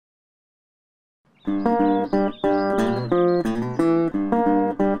So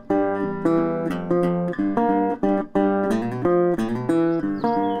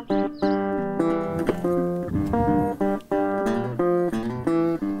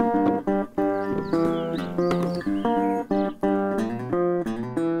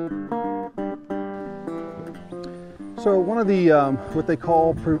one of the what they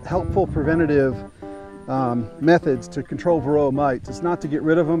call helpful preventative methods to control Varroa mites, it's not to get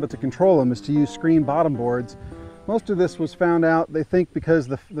rid of them, but to control them, is to use screen bottom boards. Most of this was found out, they think, because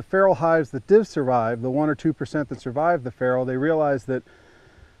the feral hives that did survive, the 1 or 2% that survived the feral, they realized that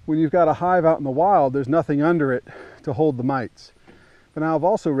when you've got a hive out in the wild, there's nothing under it to hold the mites. But now I've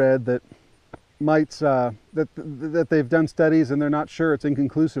also read that mites, that they've done studies and they're not sure, it's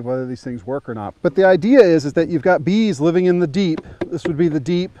inconclusive whether these things work or not. But the idea is that you've got bees living in the deep. This would be the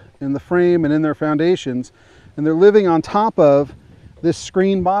deep in the frame and in their foundations, and they're living on top of this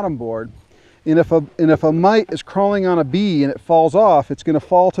screen bottom board. And if a mite is crawling on a bee and it falls off, it's going to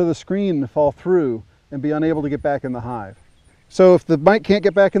fall to the screen and fall through and be unable to get back in the hive. So if the mite can't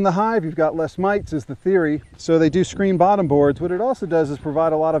get back in the hive, you've got less mites, is the theory. So they do screen bottom boards. What it also does is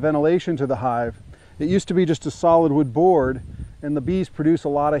provide a lot of ventilation to the hive. It used to be just a solid wood board, and the bees produce a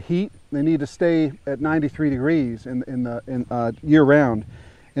lot of heat. They need to stay at 93 degrees year round.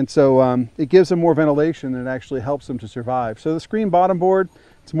 And so it gives them more ventilation, and it actually helps them to survive. So the screen bottom board,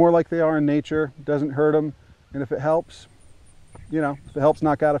 it's more like they are in nature. It doesn't hurt them. And if it helps, if it helps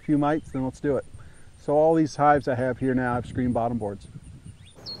knock out a few mites, then let's do it. So all these hives I have here now have screen bottom boards.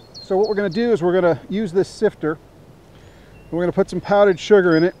 So what we're going to do is we're going to use this sifter. And we're going to put some powdered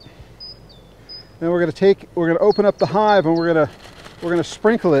sugar in it. And we're going to open up the hive, and we're going to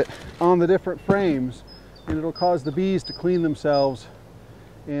sprinkle it on the different frames, and it'll cause the bees to clean themselves,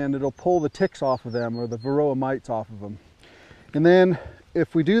 and it'll pull the ticks off of them, or the Varroa mites off of them. And then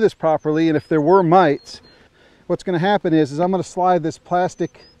if we do this properly, and if there were mites, what's going to happen is I'm going to slide this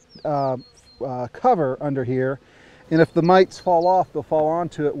plastic cover under here, and if the mites fall off, they'll fall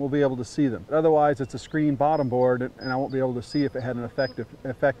onto it and we'll be able to see them. Otherwise, it's a screen bottom board, and I won't be able to see if it had an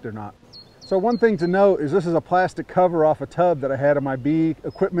effect or not. So one thing to note is this is a plastic cover off a tub that I had in my bee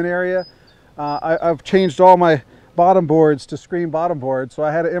equipment area. I've changed all my bottom boards to screen bottom boards, so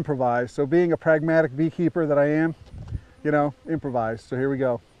I had to improvise. So being a pragmatic beekeeper that I am, improvise. So here we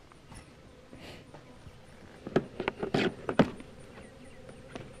go.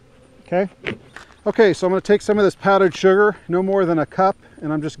 Okay, so I'm going to take some of this powdered sugar, no more than a cup,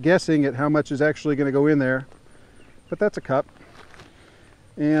 and I'm just guessing at how much is actually going to go in there, but that's a cup.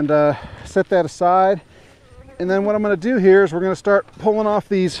 And set that aside. And then what I'm going to do here is we're going to start pulling off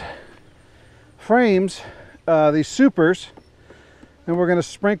these frames, these supers, and we're going to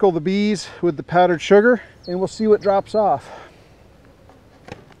sprinkle the bees with the powdered sugar, and we'll see what drops off.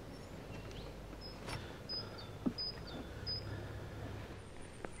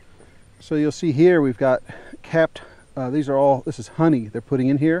 So you'll see here we've got capped, this is honey they're putting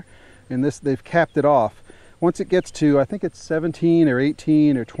in here, and they've capped it off. Once it gets to, I think it's 17 or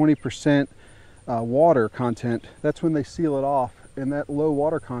 18 or 20% water content, that's when they seal it off, and that low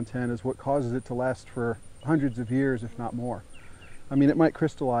water content is what causes it to last for hundreds of years, if not more. I mean, it might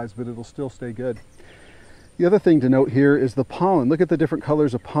crystallize, but it'll still stay good. The other thing to note here is the pollen. Look at the different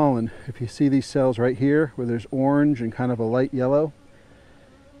colors of pollen. If you see these cells right here, where there's orange and kind of a light yellow,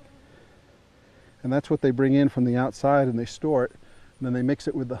 and that's what they bring in from the outside, and they store it. And then they mix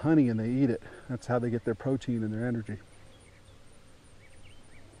it with the honey and they eat it. That's how they get their protein and their energy.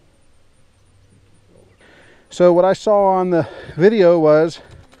 So what I saw on the video was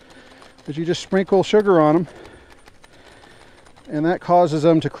that you just sprinkle sugar on them, and that causes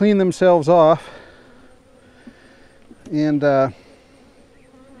them to clean themselves off. And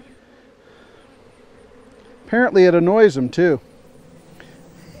apparently it annoys them too.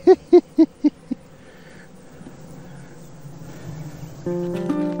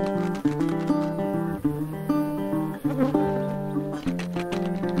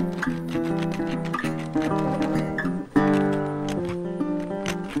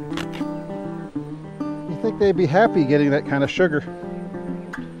 They'd be happy getting that kind of sugar.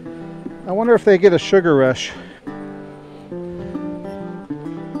 I wonder if they get a sugar rush.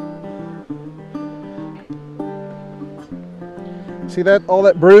 See that, all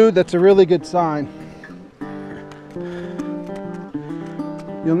that brood? That's a really good sign.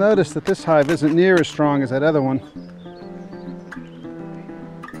 You'll notice that this hive isn't near as strong as that other one.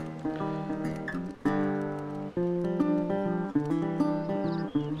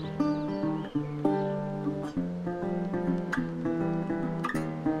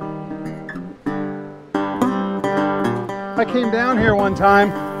 I came down here one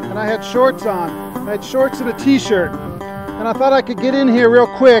time and I had shorts on. I had shorts and a t-shirt, and I thought I could get in here real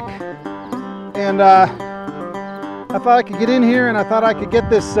quick, and I thought I could get get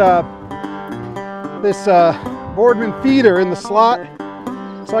this Boardman feeder in the slot.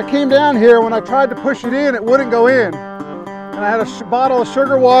 So I came down here. When I tried to push it in, it wouldn't go in, and I had a bottle of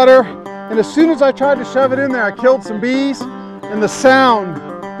sugar water, and as soon as I tried to shove it in there, I killed some bees, and the sound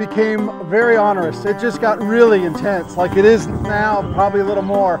became very onerous. It just got really intense, like it is now, probably a little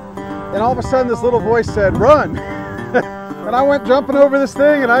more. And all of a sudden this little voice said, "Run!" And I went jumping over this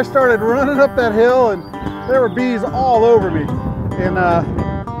thing, and I started running up that hill, and there were bees all over me. And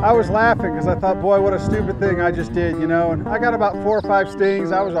I was laughing because I thought, boy, what a stupid thing I just did, you know. And I got about 4 or 5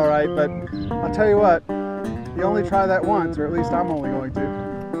 stings. I was all right, but I'll tell you what, you only try that once, or at least I'm only going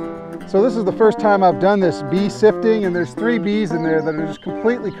to. So this is the first time I've done this bee sifting, and there's 3 bees in there that are just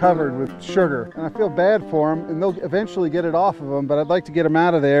completely covered with sugar. And I feel bad for them, and they'll eventually get it off of them, but I'd like to get them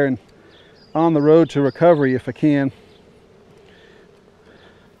out of there and on the road to recovery if I can.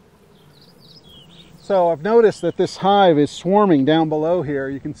 So I've noticed that this hive is swarming down below here.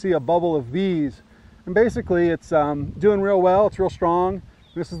 You can see a bubble of bees, and basically it's doing real well. It's real strong.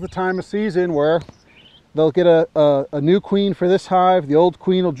 This is the time of season where they'll get a new queen for this hive. The old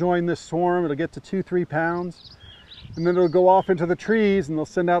queen will join this swarm. It'll get to 2-3 pounds, and then it'll go off into the trees, and they'll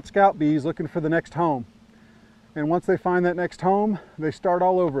send out scout bees looking for the next home. And once they find that next home, they start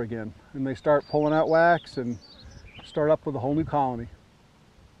all over again, and they start pulling out wax and start up with a whole new colony.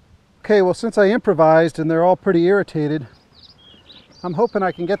 Okay, well, since I improvised and they're all pretty irritated, I'm hoping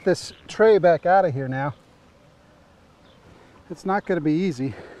I can get this tray back out of here now. It's not going to be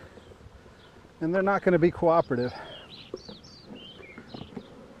easy, and they're not going to be cooperative.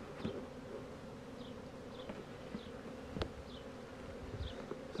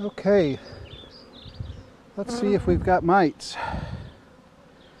 Okay, let's see if we've got mites.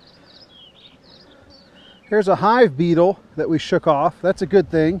 Here's a hive beetle that we shook off. That's a good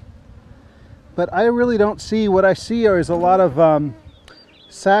thing. But I really don't see, what I see is a lot of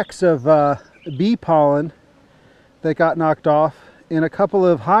sacks of bee pollen that got knocked off, and a couple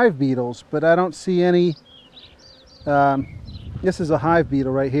of hive beetles, but I don't see any. This is a hive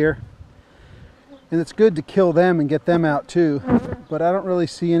beetle right here, and it's good to kill them and get them out too, but I don't really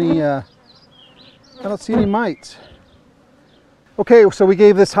see any I don't see any mites. Okay, so we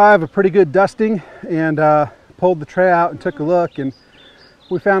gave this hive a pretty good dusting, and pulled the tray out and took a look, and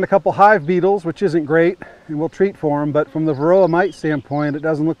we found a couple hive beetles, which isn't great, and we'll treat for them, but from the Varroa mite standpoint, it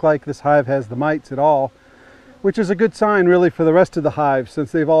doesn't look like this hive has the mites at all, which is a good sign really for the rest of the hive,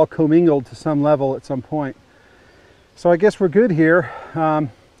 since they've all commingled to some level at some point. So I guess we're good here.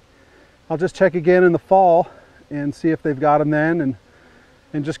 I'll just check again in the fall and see if they've got them then,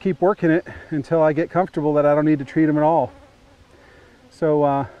 and just keep working it until I get comfortable that I don't need to treat them at all.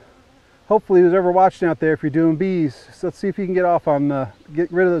 So hopefully who's ever watching out there, if you're doing bees, so let's see if you can get off on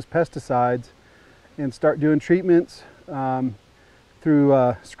get rid of those pesticides and start doing treatments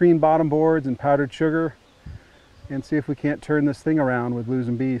through screen bottom boards and powdered sugar, and see if we can't turn this thing around with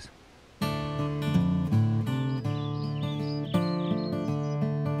losing bees.